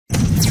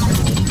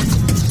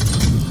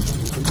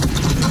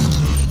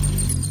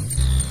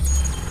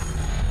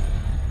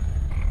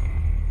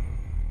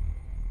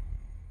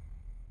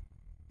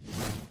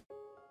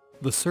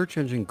The search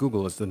engine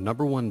Google is the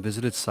 #1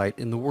 visited site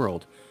in the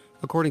world,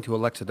 according to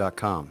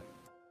Alexa.com.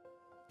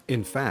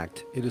 In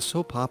fact, it is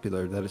so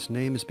popular that its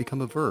name has become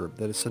a verb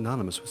that is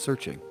synonymous with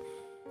searching.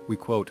 We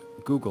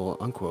quote Google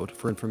unquote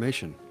for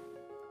information.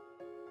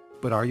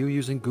 But are you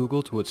using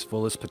Google to its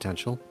fullest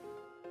potential?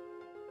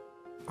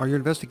 Are your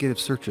investigative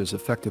searches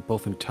effective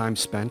both in time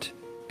spent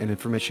and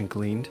information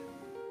gleaned?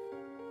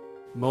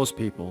 Most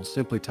people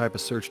simply type a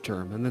search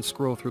term and then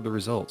scroll through the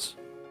results.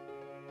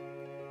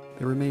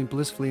 They remain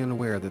blissfully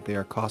unaware that they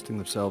are costing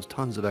themselves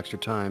tons of extra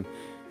time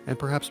and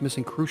perhaps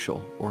missing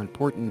crucial or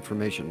important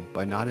information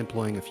by not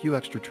employing a few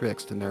extra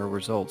tricks to narrow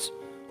results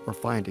or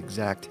find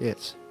exact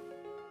hits.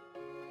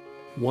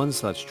 One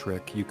such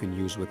trick you can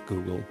use with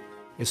Google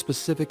is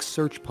specific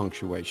search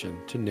punctuation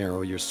to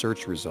narrow your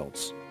search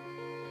results.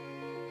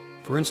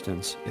 For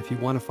instance, if you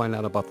want to find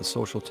out about the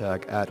social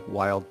tag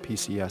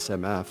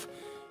 @wildpcsmf,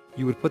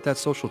 you would put that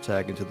social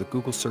tag into the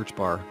Google search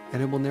bar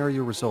and it will narrow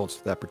your results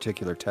to that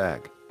particular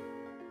tag.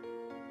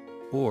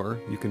 Or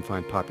you can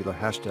find popular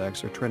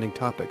hashtags or trending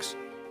topics,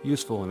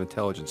 useful in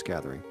intelligence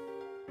gathering.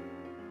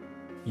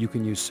 You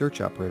can use search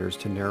operators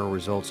to narrow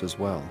results as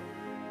well.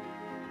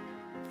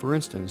 For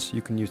instance,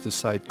 you can use the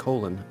site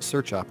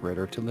search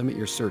operator to limit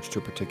your search to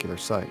a particular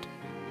site.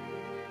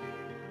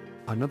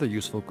 Another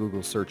useful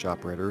Google search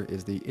operator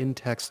is the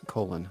in-text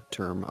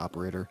term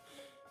operator,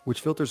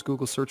 which filters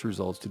Google search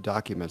results to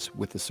documents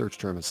with the search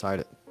term inside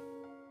it.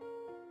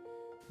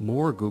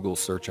 More Google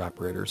search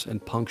operators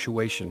and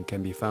punctuation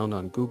can be found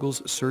on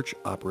Google's search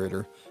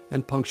operator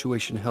and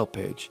punctuation help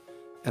page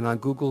and on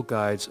Google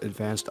Guide's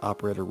advanced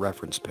operator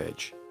reference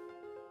page.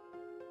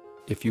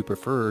 If you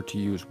prefer to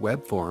use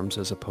web forms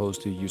as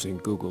opposed to using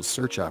Google's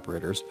search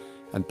operators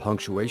and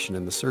punctuation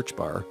in the search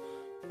bar,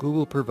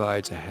 Google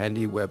provides a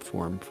handy web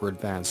form for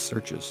advanced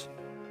searches.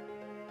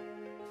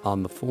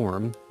 On the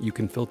form, you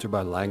can filter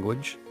by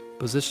language,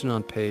 position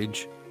on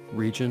page,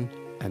 region,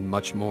 and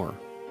much more.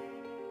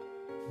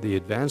 The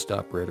advanced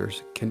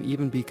operators can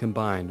even be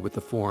combined with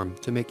the form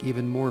to make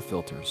even more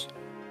filters.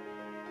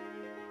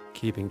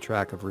 Keeping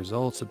track of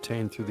results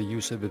obtained through the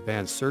use of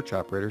advanced search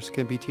operators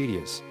can be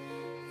tedious,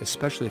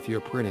 especially if you're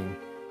printing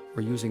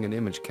or using an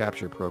image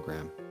capture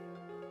program.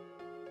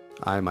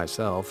 I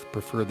myself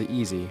prefer the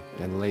easy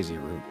and lazy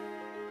route.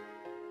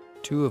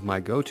 Two of my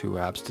go-to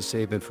apps to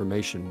save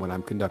information when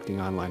I'm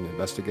conducting online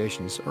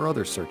investigations or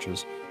other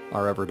searches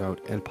are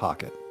Evernote and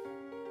Pocket.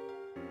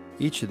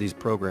 Each of these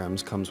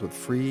programs comes with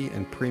free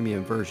and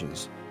premium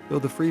versions, though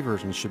the free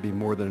versions should be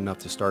more than enough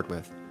to start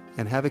with,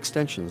 and have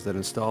extensions that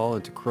install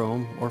into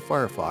Chrome or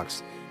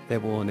Firefox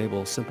that will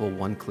enable simple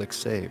one-click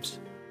saves.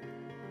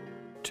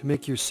 To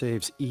make your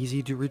saves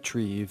easy to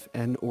retrieve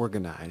and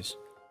organize,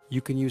 you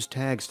can use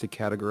tags to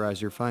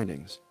categorize your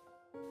findings.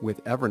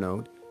 With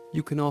Evernote,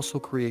 you can also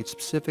create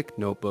specific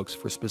notebooks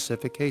for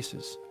specific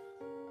cases.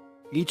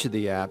 Each of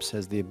the apps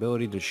has the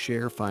ability to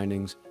share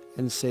findings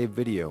and save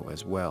video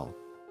as well.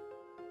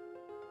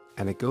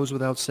 And it goes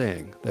without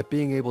saying that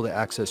being able to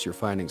access your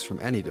findings from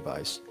any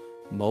device,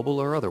 mobile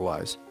or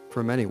otherwise,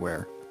 from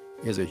anywhere,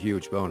 is a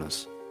huge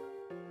bonus.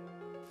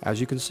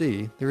 As you can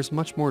see, there is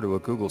much more to a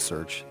Google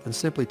search than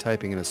simply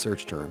typing in a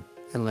search term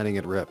and letting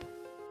it rip.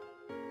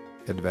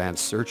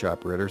 Advanced search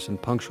operators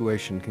and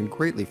punctuation can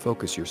greatly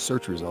focus your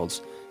search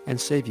results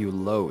and save you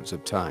loads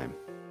of time.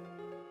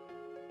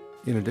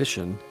 In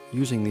addition,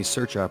 using these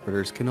search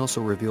operators can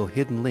also reveal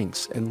hidden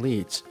links and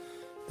leads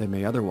that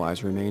may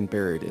otherwise remain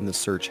buried in the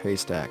search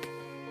haystack.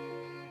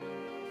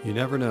 You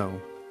never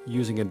know,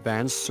 using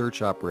advanced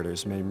search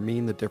operators may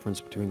mean the difference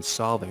between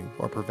solving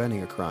or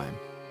preventing a crime,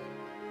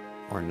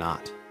 or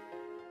not.